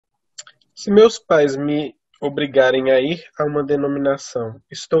Se meus pais me obrigarem a ir a uma denominação,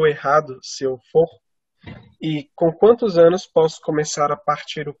 estou errado se eu for? E com quantos anos posso começar a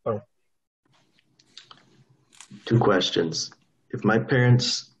partir o pão? Two questions. If my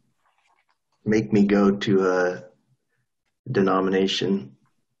parents make me go to a denomination,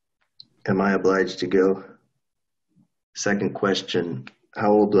 am I obliged to go? Second question,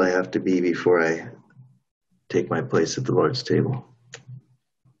 how old do I have to be before I take my place at the Lord's table?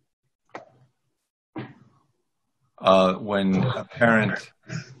 When a parent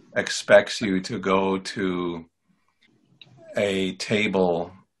expects you to go to a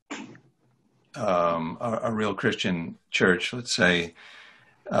table, a real Christian church, let's say,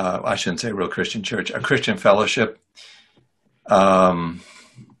 I shouldn't say real Christian church, a Christian fellowship of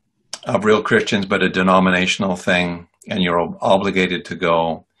real Christians, but a denominational thing, and you're obligated to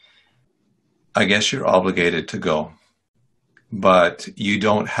go, I guess you're obligated to go, but you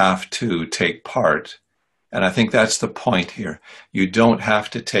don't have to take part. And I think that's the point here. You don't have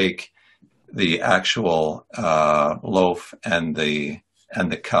to take the actual loaf and the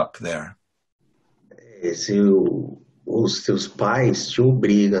cup there. Se os teus pais te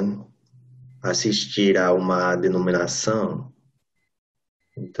obrigam a assistir a uma denominação,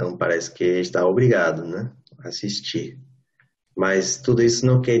 então parece que está obrigado, né, a assistir. Mas tudo isso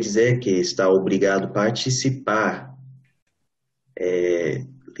não quer dizer que está obrigado a participar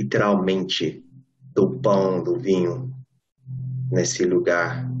literalmente do pão, do vinho, nesse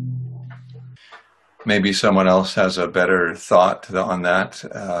lugar. Maybe someone else has a better thought on that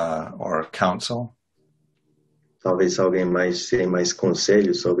or counsel. Talvez alguém mais tenha mais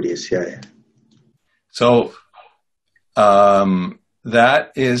conselhos sobre esse área. So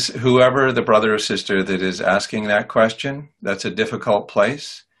that is whoever the brother or sister that is asking that question. That's a difficult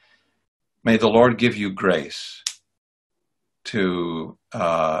place. May the Lord give you grace to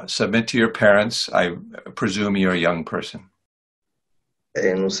submit to your parents. I presume you're a young person.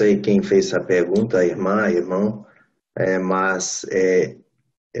 Eu não sei quem fez essa pergunta, irmã, irmão, mas é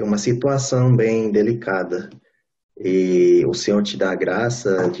uma situação bem delicada. E o Senhor te dá a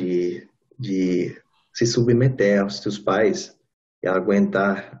graça de se submeter aos teus pais e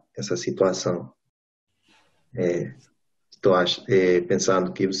aguentar essa situação. Estou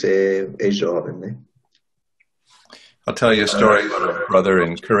pensando que você é jovem, né? I'll tell you a story about a brother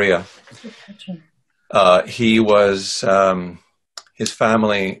in Korea. He was, his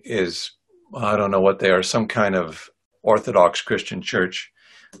family is, I don't know what they are, some kind of Orthodox Christian church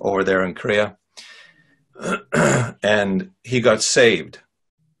over there in Korea. And he got saved.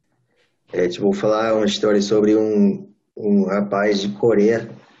 Vou falar uma história sobre um rapaz de Coreia,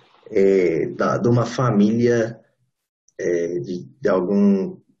 de uma família de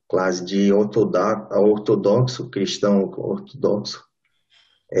algum classe de ortodoxo, cristão ortodoxo,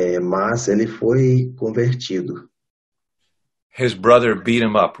 mas ele foi convertido. His brother beat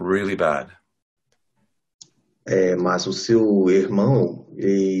him up really bad. Mas o seu irmão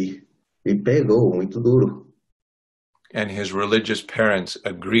ele pegou muito duro. And his religious parents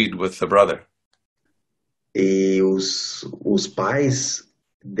agreed with the brother. E os pais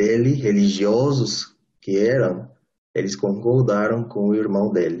dele, religiosos que eram, eles concordaram com o irmão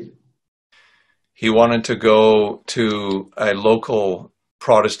dele. He wanted to go to a local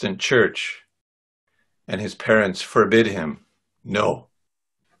Protestant church, and his parents forbid him. No.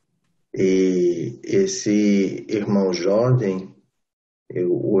 E esse irmão jovem,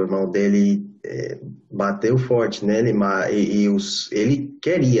 o irmão dele bateu forte nele, mas ele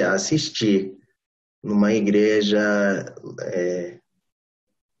queria assistir numa igreja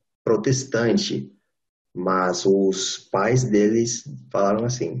protestante, mas os pais deles falaram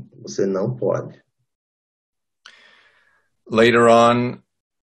assim: você não pode. Later on,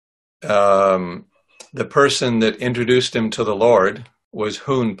 the person that introduced him to the Lord was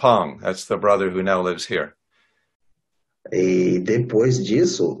Hoon Pong. That's the brother who now lives here. E depois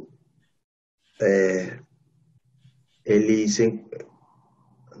disso,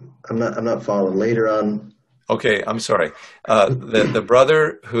 I'm not following. Later on. Okay, I'm sorry. The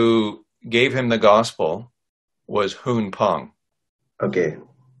brother who gave him the gospel was Hoon Pong. Okay,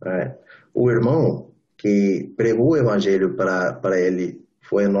 all right. O irmão que pregou o evangelho para ele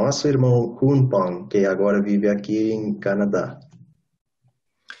foi o nosso irmão Hoon Pong, que agora vive aqui em Canadá.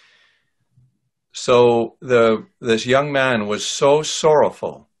 So this young man was so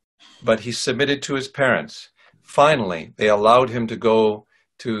sorrowful, but he submitted to his parents. Finally, they allowed him to go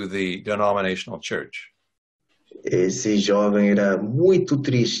to the denominational church. Esse jovem era muito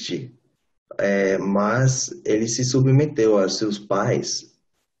triste, mas ele se submeteu aos seus pais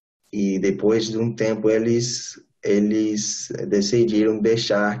e depois de um tempo eles decidiram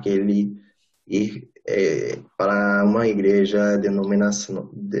deixar que ele ir para uma igreja denominacional.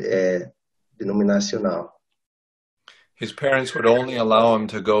 His parents would only allow him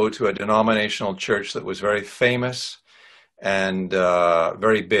to go to a denominational church that was very famous and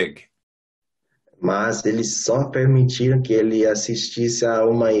very big. Mas eles só permitiram que ele assistisse a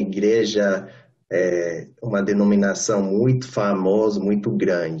uma igreja, uma denominação muito famosa, muito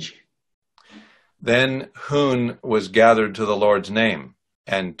grande. Then Hun was gathered to the Lord's name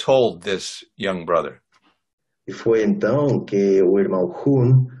and told this young brother. E foi então que o irmão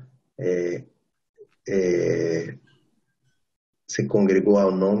Hun se congregou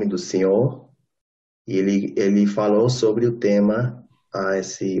ao nome do Senhor e ele falou sobre o tema a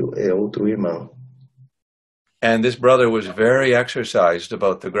esse outro irmão. And this brother was very exercised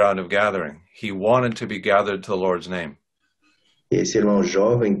about the ground of gathering. He wanted to be gathered to the Lord's name. Esse irmão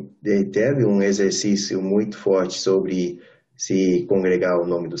jovem teve um exercício muito forte sobre se congregar ao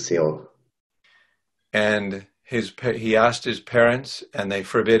nome do Senhor. And he asked his parents, and they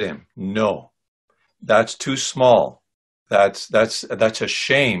forbid him. No, that's too small. That's a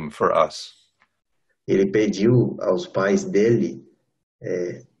shame for us. Ele pediu aos pais dele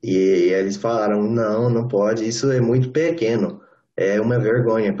e eles falaram, não pode, isso é muito pequeno, é uma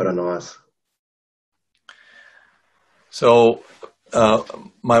vergonha para nós. So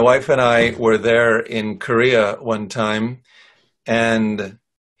my wife and I were there in Korea one time, and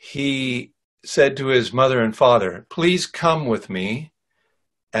he said to his mother and father, please come with me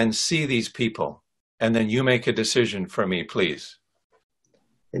and see these people, and then you make a decision for me, please.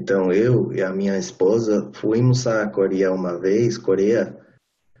 Então eu e a minha esposa fomos a Coreia uma vez,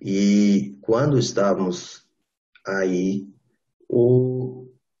 e quando estávamos aí, o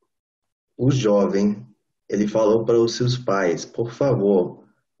jovem, ele falou para os seus pais, por favor,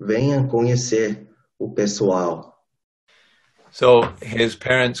 venham conhecer o pessoal. So his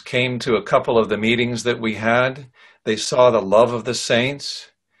parents came to a couple of the meetings that we had. They saw the love of the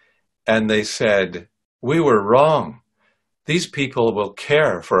saints, and they said, we were wrong. These people will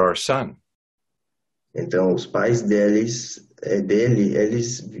care for our son. Então, os pais eles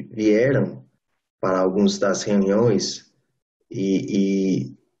vieram para algumas das reuniões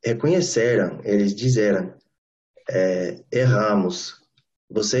e reconheceram, eles disseram, erramos,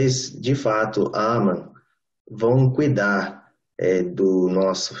 vocês de fato amam, vão cuidar do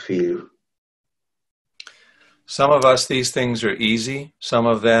nosso filho. Some of us, these things are easy. Some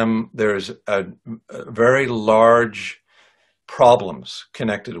of them, there's a very large problems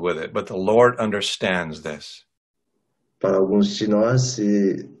connected with it, but the Lord understands this. Para alguns de nós,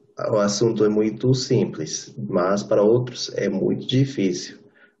 o assunto é muito simples, mas para outros é muito difícil.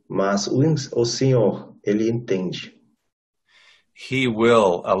 Mas o Senhor, Ele entende. He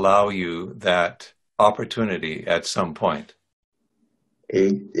will allow you that opportunity at some point.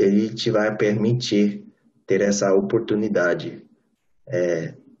 Ele te vai permitir ter essa oportunidade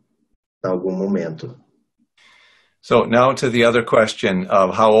em algum momento. So now to the other question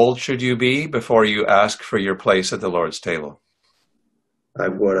of how old should you be before you ask for your place at the Lord's table?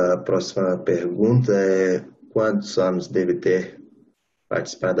 Agora, a próxima pergunta é quantos anos deve ter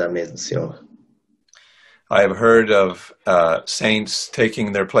participar da mesa do Senhor? I have heard of saints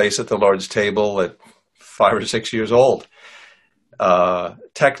taking their place at the Lord's table at 5 or 6 years old.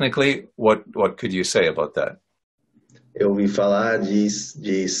 Technically, what could you say about that? Eu ouvi falar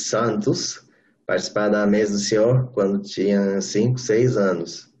de santos participar da mesa do Senhor quando tinha 5, 6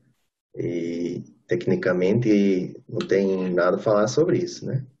 anos. E, tecnicamente, não tem nada a falar sobre isso,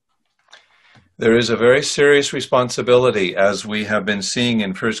 né? There is a very serious responsibility, as we have been seeing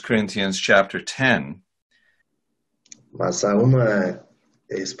in 1 Corinthians chapter 10. Mas há uma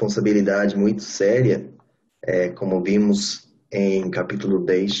responsabilidade muito séria, como vimos em capítulo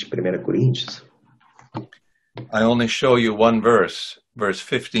 10 de 1 Coríntios. I only show you one verse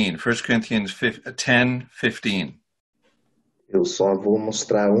 15, 1 Corinthians 10:15. Eu só vou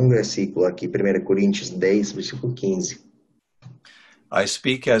mostrar um versículo aqui, 1 Coríntios 10, versículo 15. I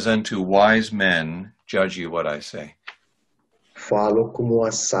speak as unto wise men, judge you what I say. Falo como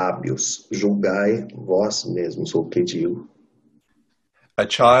a sábios, julgai vós mesmos o que digo. A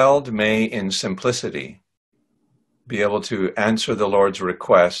child may, in simplicity, be able to answer the Lord's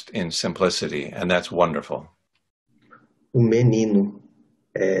request in simplicity, and that's wonderful. O menino,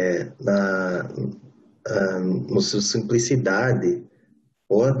 na sua simplicidade,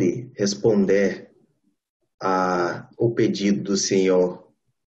 pode responder ao pedido do Senhor.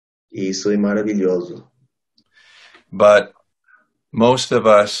 E isso é maravilhoso. But most of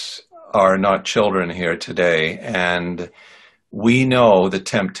us are not children here today, and we know the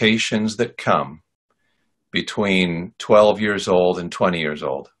temptations that come between 12 years old and 20 years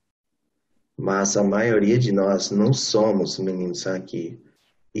old. mas a maioria de nós não somos meninos aqui.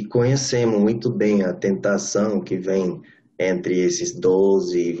 E conhecemos muito bem a tentação que vem entre esses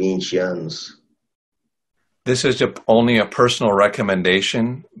 12 e 20 anos. This is only a personal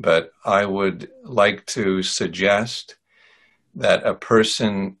recommendation, but I would like to suggest that a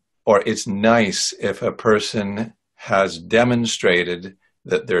person, or it's nice if a person has demonstrated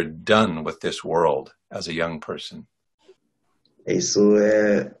that they're done with this world as a young person. Isso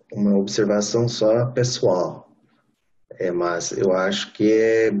é uma observação só pessoal. Mas eu acho que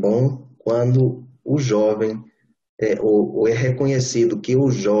é bom quando o jovem, ou é reconhecido que o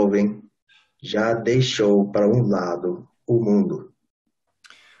jovem já deixou para um lado o mundo.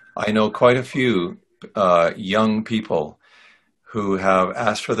 I know quite a few young people who have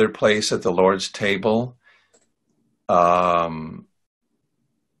asked for their place at the Lord's table and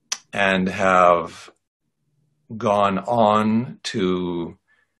have gone on to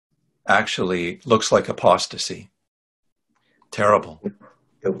actually looks like apostasy. Terrible.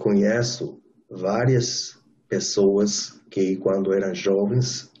 Eu conheço várias pessoas que, quando eram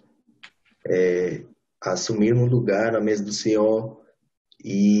jovens, assumiram um lugar na mesa do Senhor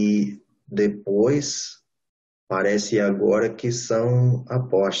e depois parece agora que são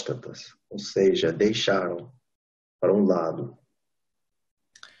apóstatas, ou seja, deixaram para um lado.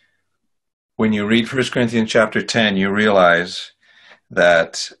 When you read 1 Corinthians chapter 10, you realize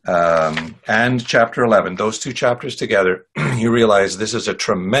that, and chapter 11, those two chapters together, you realize this is a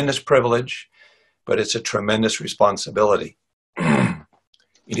tremendous privilege, but it's a tremendous responsibility.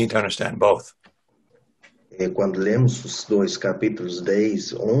 You need to understand both. Quando lemos os dois capítulos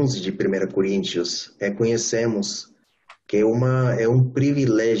 10, 11 de 1 Coríntios, conhecemos que é um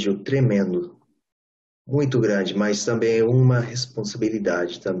privilégio tremendo, muito grande, mas também é uma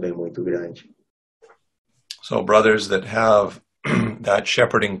responsabilidade também muito grande. So brothers that have that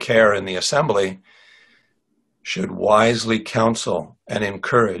shepherding care in the assembly should wisely counsel and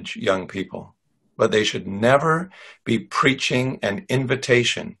encourage young people, but they should never be preaching an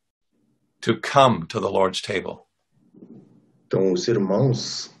invitation to come to the Lord's table. Então, os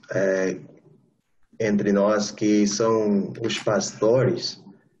irmãos entre nós que são os pastores,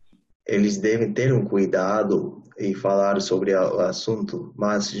 eles devem ter um cuidado e falar sobre o assunto,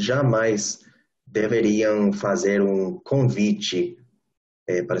 mas jamais deveriam fazer um convite,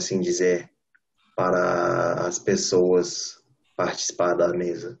 para assim dizer, para as pessoas participar da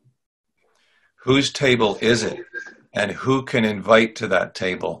mesa. Whose table is it? And who can invite to that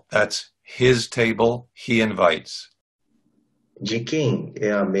table? That's his table, he invites. De quem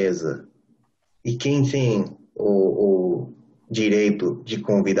é a mesa? E quem tem o direito de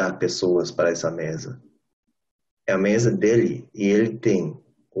convidar pessoas para essa mesa? É a mesa dele e ele tem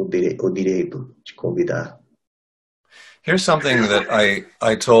o direito de convidar. Here's something that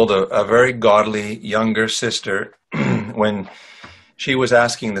I told a very godly younger sister when she was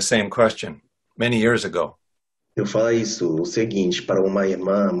asking the same question many years ago. Eu falo o seguinte, para uma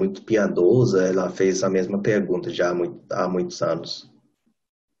irmã muito piedosa, ela fez a mesma pergunta já há muitos anos.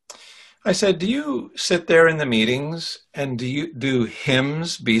 I said, do you sit there in the meetings and do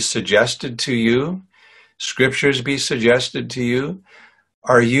hymns be suggested to you? Scriptures be suggested to you?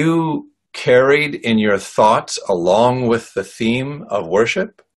 Are you carried in your thoughts along with the theme of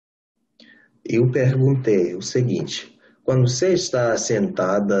worship? Eu perguntei o seguinte, quando você está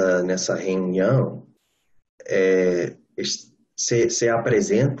sentada nessa reunião, você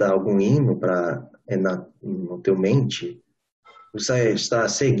apresenta algum hino no teu mente? Você está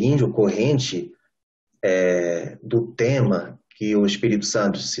seguindo corrente do tema que o Espírito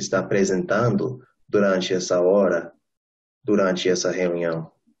Santo se está apresentando durante essa hora, durante essa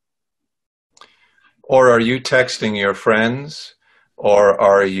reunião? Or are you texting your friends? Or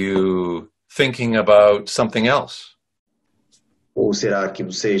are you thinking about something else? Ou será que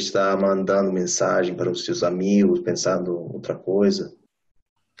você está mandando mensagem para os seus amigos, pensando em outra coisa?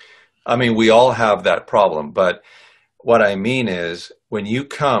 I mean, we all have that problem, but what I mean is, when you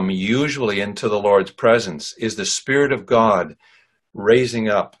come usually into the Lord's presence, is the Spirit of God raising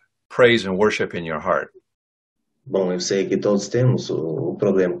up praise and worship in your heart? Bom, eu sei que todos temos o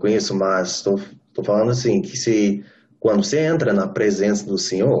problema com isso, mas estou falando assim, que quando você entra na presença do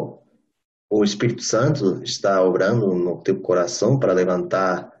Senhor, o Espírito Santo está obrando no teu coração para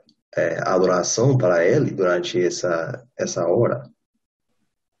levantar adoração para Ele durante essa hora.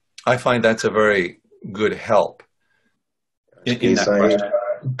 I find that's a very good help. Isso aí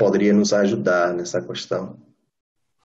poderia nos ajudar nessa questão.